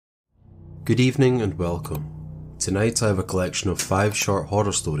Good evening and welcome. Tonight I have a collection of 5 short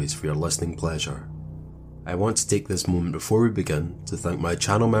horror stories for your listening pleasure. I want to take this moment before we begin to thank my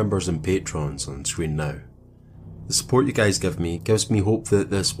channel members and patrons on screen now. The support you guys give me gives me hope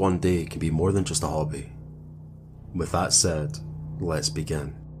that this one day can be more than just a hobby. With that said, let's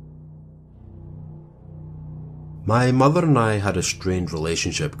begin. My mother and I had a strained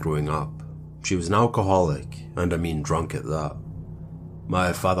relationship growing up. She was an alcoholic, and I mean drunk at that.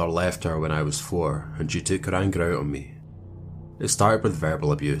 My father left her when I was 4, and she took her anger out on me. It started with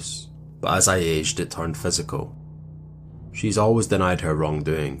verbal abuse, but as I aged it turned physical. She's always denied her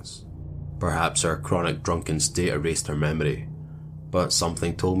wrongdoings. Perhaps her chronic drunken state erased her memory, but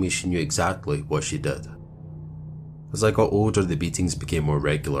something told me she knew exactly what she did. As I got older, the beatings became more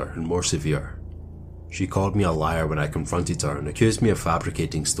regular and more severe. She called me a liar when I confronted her and accused me of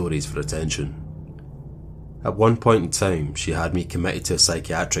fabricating stories for attention. At one point in time, she had me committed to a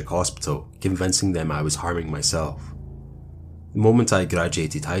psychiatric hospital, convincing them I was harming myself. The moment I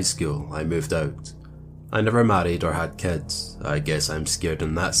graduated high school, I moved out. I never married or had kids. I guess I'm scared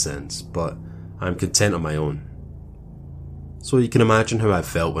in that sense, but I'm content on my own. So you can imagine how I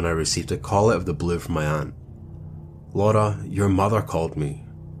felt when I received a call out of the blue from my aunt. "Laura, your mother called me.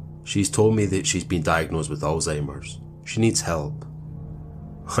 She's told me that she's been diagnosed with Alzheimer's. She needs help."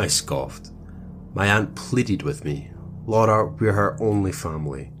 I scoffed. My aunt pleaded with me. "Laura, we're her only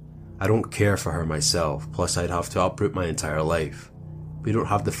family. I don't care for her myself, plus I'd have to uproot my entire life. We don't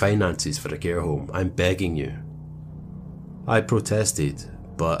have the finances for a care home. I'm begging you." I protested,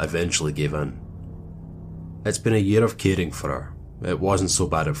 but eventually gave in. It's been a year of caring for her. It wasn't so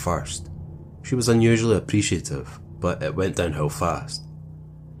bad at first. She was unusually appreciative, but it went downhill fast.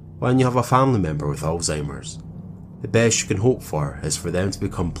 When you have a family member with Alzheimer's, the best you can hope for is for them to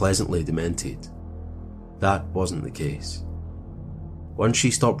become pleasantly demented. That wasn't the case. Once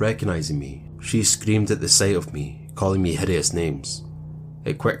she stopped recognising me, she screamed at the sight of me, calling me hideous names.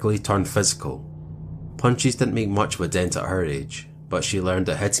 It quickly turned physical. Punches didn't make much of a dent at her age, but she learned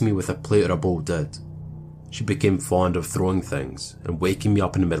that hitting me with a plate or a bowl did. She became fond of throwing things and waking me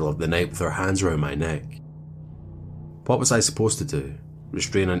up in the middle of the night with her hands around my neck. What was I supposed to do?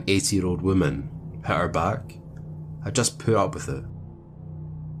 Restrain an 80-year-old woman? Hit her back? I just put up with it.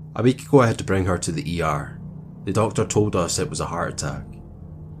 A week ago I had to bring her to the ER. The doctor told us it was a heart attack.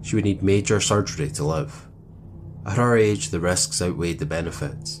 She would need major surgery to live. At her age, the risks outweighed the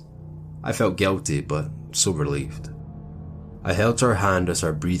benefits. I felt guilty, but so relieved. I held her hand as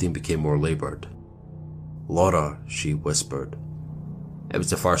her breathing became more laboured. "Laura," she whispered. It was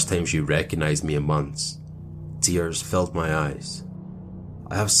the first time she recognised me in months. Tears filled my eyes.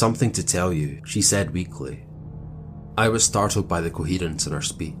 "I have something to tell you," she said weakly. I was startled by the coherence in her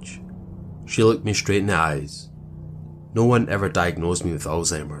speech. She looked me straight in the eyes. "No one ever diagnosed me with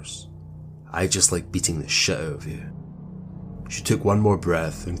Alzheimer's. I just like beating the shit out of you." She took one more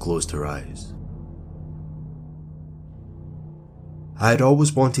breath and closed her eyes. I had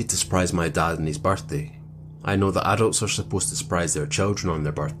always wanted to surprise my dad on his birthday. I know that adults are supposed to surprise their children on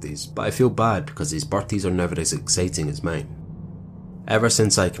their birthdays, but I feel bad because his birthdays are never as exciting as mine. Ever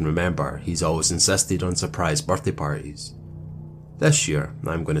since I can remember, he's always insisted on surprise birthday parties. This year,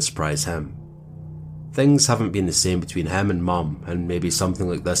 I'm going to surprise him. Things haven't been the same between him and Mum, and maybe something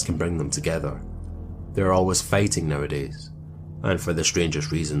like this can bring them together. They're always fighting nowadays, and for the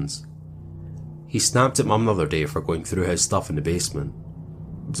strangest reasons. He snapped at Mum the other day for going through his stuff in the basement.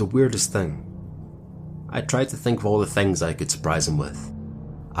 It was the weirdest thing. I tried to think of all the things I could surprise him with.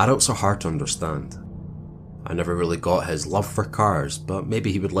 Adults are hard to understand. I never really got his love for cars, but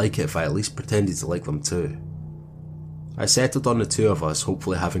maybe he would like it if I at least pretended to like them too. I settled on the two of us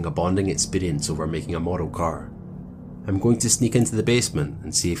hopefully having a bonding experience over making a model car. I'm going to sneak into the basement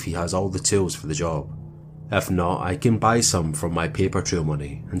and see if he has all the tools for the job. If not, I can buy some from my paper trail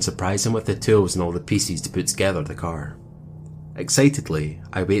money and surprise him with the tools and all the pieces to put together the car. Excitedly,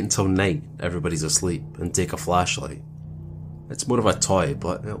 I wait until night, everybody's asleep, and take a flashlight. It's more of a toy,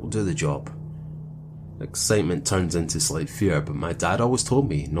 but it will do the job. Excitement turns into slight fear, but my dad always told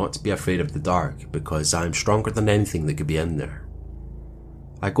me not to be afraid of the dark because I'm stronger than anything that could be in there.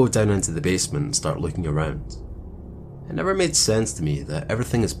 I go down into the basement and start looking around. It never made sense to me that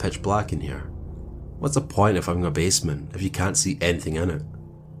everything is pitch black in here. What's the point of having a basement if you can't see anything in it?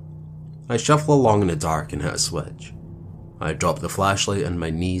 I shuffle along in the dark and hit a switch. I drop the flashlight and my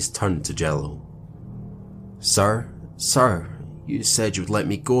knees turn to jello. Sir, you said you would let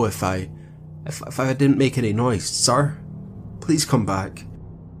me go if I didn't make any noise, sir. Please come back."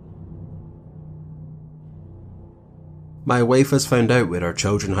 My wife has found out where our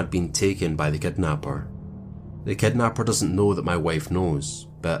children had been taken by the kidnapper. The kidnapper doesn't know that my wife knows,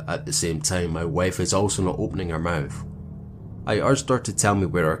 but at the same time my wife is also not opening her mouth. I urged her to tell me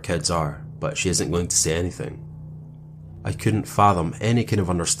where our kids are, but she isn't going to say anything. I couldn't fathom any kind of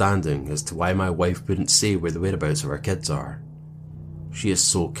understanding as to why my wife wouldn't say where the whereabouts of our kids are. She is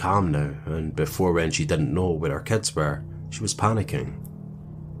so calm now, and before, when she didn't know where our kids were, she was panicking.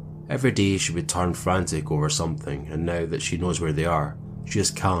 Every day she would turn frantic over something, and now that she knows where they are, she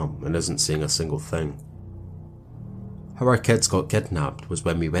is calm and isn't saying a single thing. How our kids got kidnapped was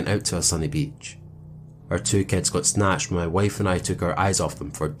when we went out to a sunny beach. Our 2 kids got snatched when my wife and I took our eyes off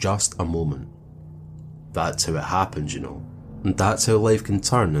them for just a moment. That's how it happens, you know, and that's how life can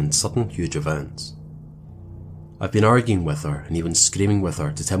turn in sudden huge events. I've been arguing with her and even screaming with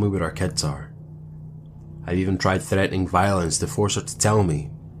her to tell me where our kids are. I've even tried threatening violence to force her to tell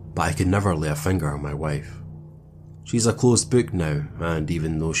me, but I could never lay a finger on my wife. She's a closed book now, and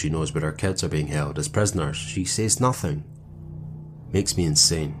even though she knows where our kids are being held as prisoners, she says nothing. Makes me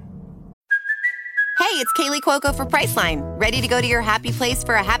insane. Hey, it's Kaylee Cuoco for Priceline. Ready to go to your happy place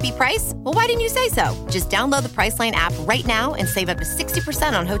for a happy price? Well, why didn't you say so? Just download the Priceline app right now and save up to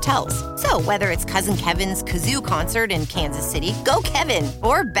 60% on hotels. So whether it's Cousin Kevin's Kazoo Concert in Kansas City, go Kevin,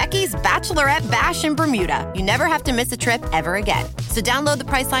 or Becky's Bachelorette Bash in Bermuda, you never have to miss a trip ever again. So download the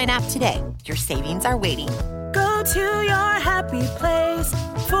Priceline app today. Your savings are waiting. Go to your happy place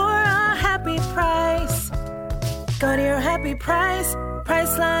for a happy price. Go to your happy price,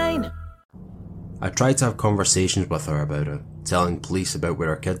 Priceline. I tried to have conversations with her about it, telling police about where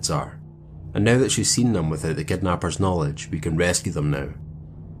our kids are, and now that she's seen them without the kidnapper's knowledge, we can rescue them now.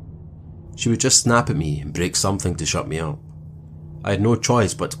 She would just snap at me and break something to shut me up. I had no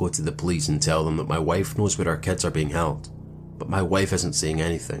choice but to go to the police and tell them that my wife knows where our kids are being held, but my wife isn't saying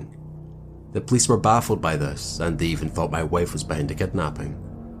anything. The police were baffled by this, and they even thought my wife was behind the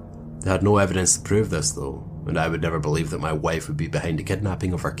kidnapping. They had no evidence to prove this though, and I would never believe that my wife would be behind the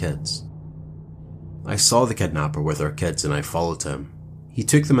kidnapping of our kids. I saw the kidnapper with our kids and I followed him. He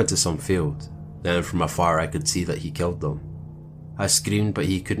took them into some field, then from afar I could see that he killed them. I screamed but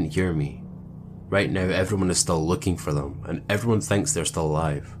he couldn't hear me. Right now everyone is still looking for them and everyone thinks they're still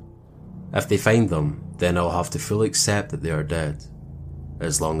alive. If they find them, then I'll have to fully accept that they are dead.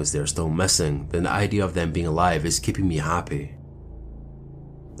 As long as they're still missing, then the idea of them being alive is keeping me happy.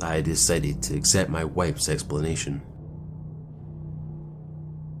 I decided to accept my wife's explanation.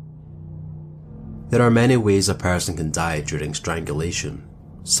 There are many ways a person can die during strangulation.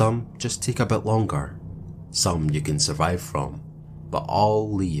 Some just take a bit longer. Some you can survive from, but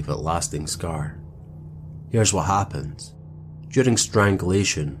all leave a lasting scar. Here's what happens. During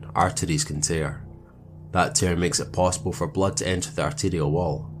strangulation, arteries can tear. That tear makes it possible for blood to enter the arterial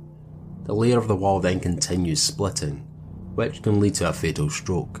wall. The layer of the wall then continues splitting, which can lead to a fatal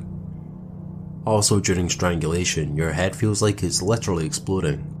stroke. Also during strangulation, your head feels like it's literally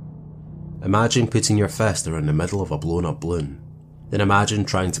exploding. Imagine putting your fist around the middle of a blown up balloon, then imagine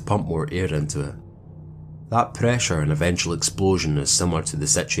trying to pump more air into it. That pressure and eventual explosion is similar to the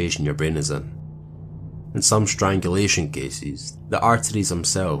situation your brain is in. In some strangulation cases, the arteries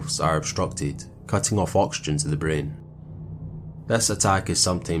themselves are obstructed, cutting off oxygen to the brain. This attack is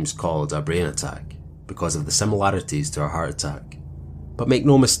sometimes called a brain attack because of the similarities to a heart attack. But make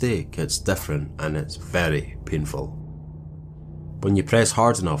no mistake, it's different and it's very painful. When you press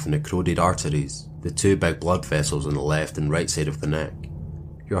hard enough on the corroded arteries, the 2 big blood vessels on the left and right side of the neck,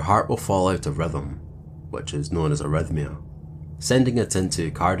 your heart will fall out of rhythm, which is known as arrhythmia, sending it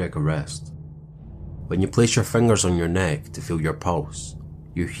into cardiac arrest. When you place your fingers on your neck to feel your pulse,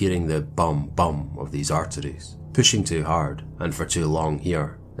 you're hearing the bum-bum of these arteries. Pushing too hard, and for too long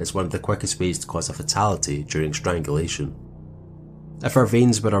here, is one of the quickest ways to cause a fatality during strangulation. If our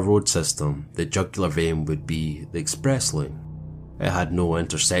veins were a road system, the jugular vein would be the express lane. It had no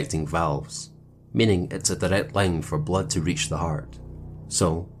intersecting valves, meaning it's a direct line for blood to reach the heart.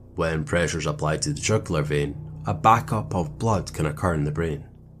 So, when pressure is applied to the jugular vein, a backup of blood can occur in the brain.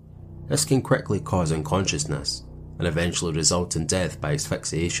 This can quickly cause unconsciousness and eventually result in death by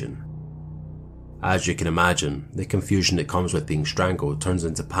asphyxiation. As you can imagine, the confusion that comes with being strangled turns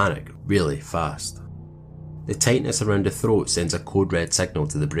into panic really fast. The tightness around the throat sends a code red signal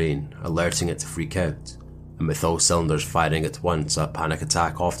to the brain, alerting it to freak out, and with all cylinders firing at once, a panic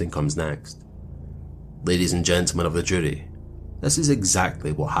attack often comes next. Ladies and gentlemen of the jury, this is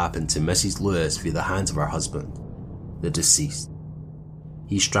exactly what happened to Mrs. Lewis via the hands of her husband, the deceased.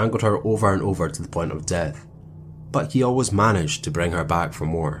 He strangled her over and over to the point of death, but he always managed to bring her back for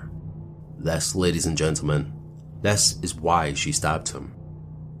more. This, ladies and gentlemen, this is why she stabbed him.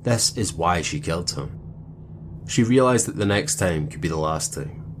 This is why she killed him. She realised that the next time could be the last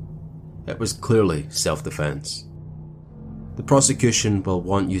time. It was clearly self-defence. The prosecution will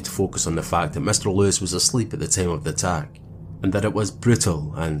want you to focus on the fact that Mr. Lewis was asleep at the time of the attack, and that it was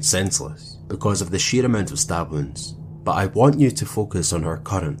brutal and senseless because of the sheer amount of stab wounds. But I want you to focus on her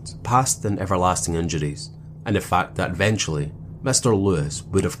current, past and everlasting injuries, and the fact that eventually Mr. Lewis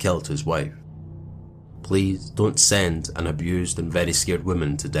would have killed his wife. Please don't send an abused and very scared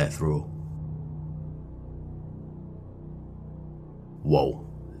woman to death row. Whoa,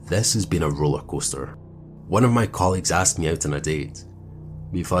 this has been a roller coaster. One of my colleagues asked me out on a date.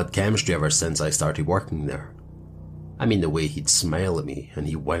 We've had chemistry ever since I started working there. I mean, the way he'd smile at me and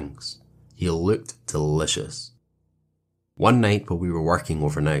he winks. He looked delicious. One night while we were working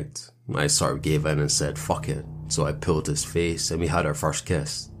overnight, I sort of gave in and said fuck it, so I pulled his face and we had our first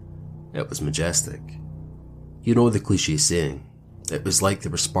kiss. It was majestic. You know the cliche saying, it was like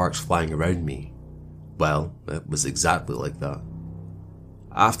there were sparks flying around me. Well, it was exactly like that.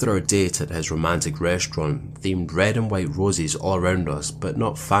 After our date at his romantic restaurant, themed red and white roses all around us but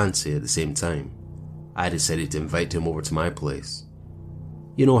not fancy at the same time, I decided to invite him over to my place.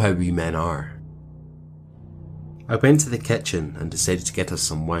 You know how we men are. I went to the kitchen and decided to get us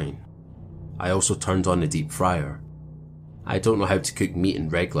some wine. I also turned on the deep fryer. I don't know how to cook meat in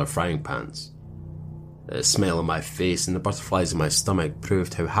regular frying pans. The smile on my face and the butterflies in my stomach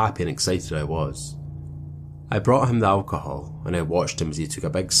proved how happy and excited I was. I brought him the alcohol and I watched him as he took a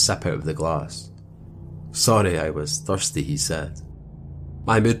big sip out of the glass. Sorry, I was thirsty, he said.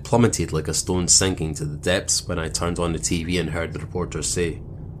 My mood plummeted like a stone sinking to the depths when I turned on the TV and heard the reporter say,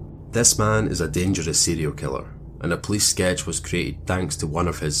 "This man is a dangerous serial killer, and a police sketch was created thanks to one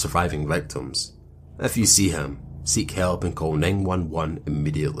of his surviving victims. If you see him, seek help and call 911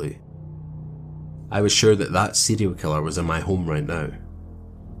 immediately." I was sure that that serial killer was in my home right now.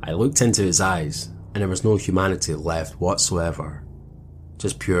 I looked into his eyes, and there was no humanity left whatsoever.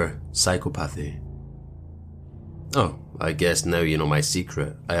 Just pure psychopathy. "Oh, I guess now you know my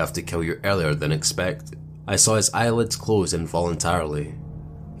secret. I have to kill you earlier than expected." I saw his eyelids close involuntarily.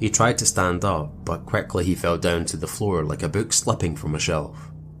 He tried to stand up, but quickly he fell down to the floor like a book slipping from a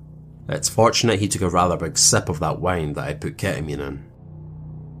shelf. It's fortunate he took a rather big sip of that wine that I put ketamine in.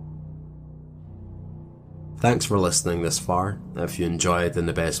 Thanks for listening this far. If you enjoyed, then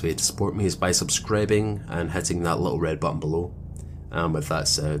the best way to support me is by subscribing and hitting that little red button below. And with that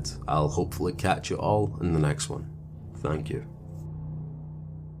said, I'll hopefully catch you all in the next one. Thank you.